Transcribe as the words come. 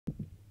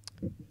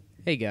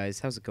Hey guys,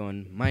 how's it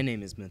going? My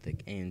name is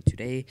Mythic, and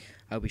today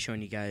I'll be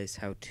showing you guys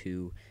how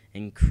to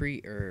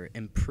increase or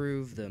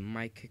improve the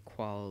mic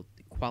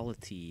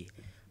quality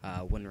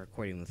when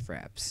recording with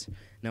fraps.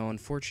 Now,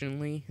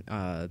 unfortunately,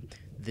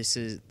 this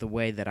is the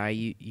way that I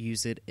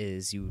use it.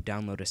 Is you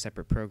download a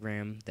separate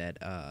program that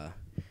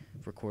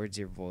records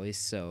your voice.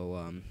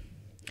 So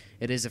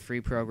it is a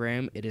free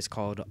program. It is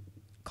called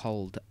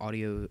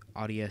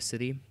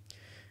Audacity,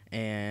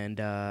 and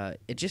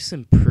it just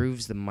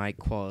improves the mic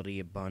quality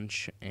a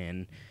bunch.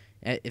 And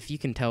if you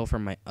can tell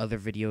from my other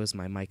videos,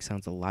 my mic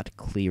sounds a lot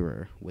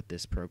clearer with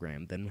this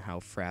program than how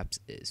Fraps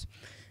is.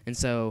 And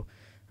so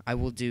I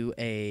will do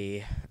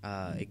a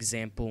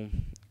example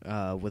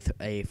with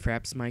a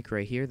Fraps mic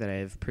right here that I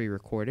have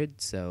pre-recorded.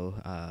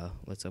 So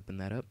let's open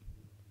that up.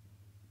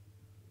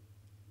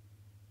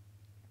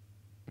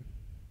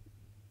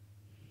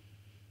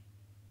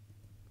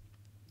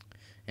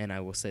 And I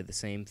will say the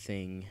same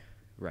thing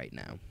right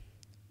now.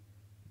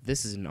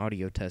 This is an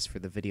audio test for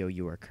the video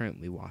you are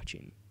currently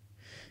watching.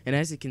 And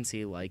as you can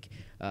see, like,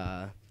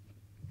 the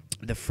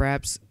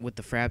fraps, with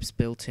the fraps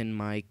built-in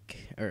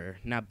mic, or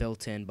not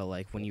built-in, but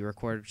like when you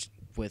record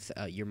with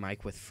your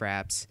mic with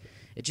fraps,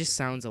 it just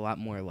sounds a lot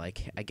more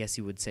like, I guess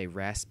you would say,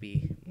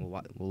 raspy.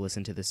 We'll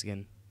listen to this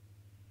again.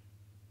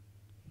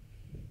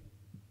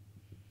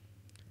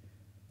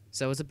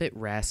 So it's a bit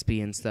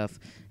raspy and stuff,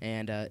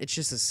 and it's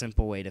just a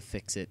simple way to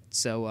fix it.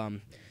 So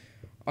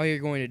all you're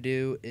going to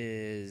do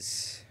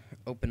is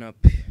open up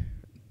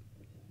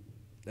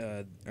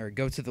or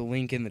go to the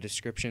link in the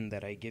description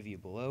that I give you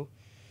below.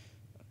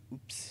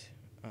 Oops,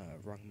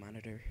 wrong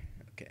monitor.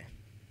 Okay.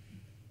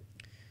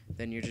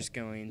 Then you're just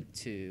going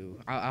to,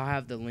 I'll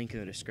have the link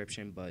in the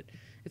description, but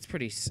it's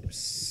pretty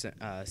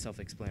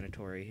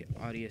self-explanatory.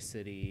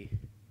 Audacity,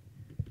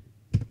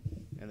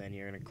 and then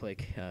you're going to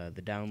click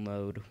the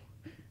download,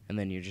 and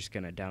then you're just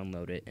going to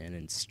download it and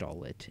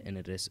install it, and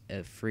it is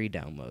a free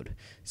download.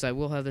 So I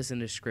will have this in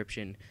the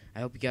description. I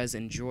hope you guys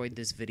enjoyed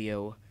this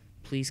video.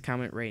 Please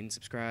comment, rate, and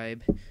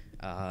subscribe.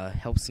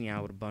 Helps me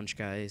out a bunch,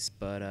 guys.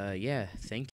 But yeah, thank you.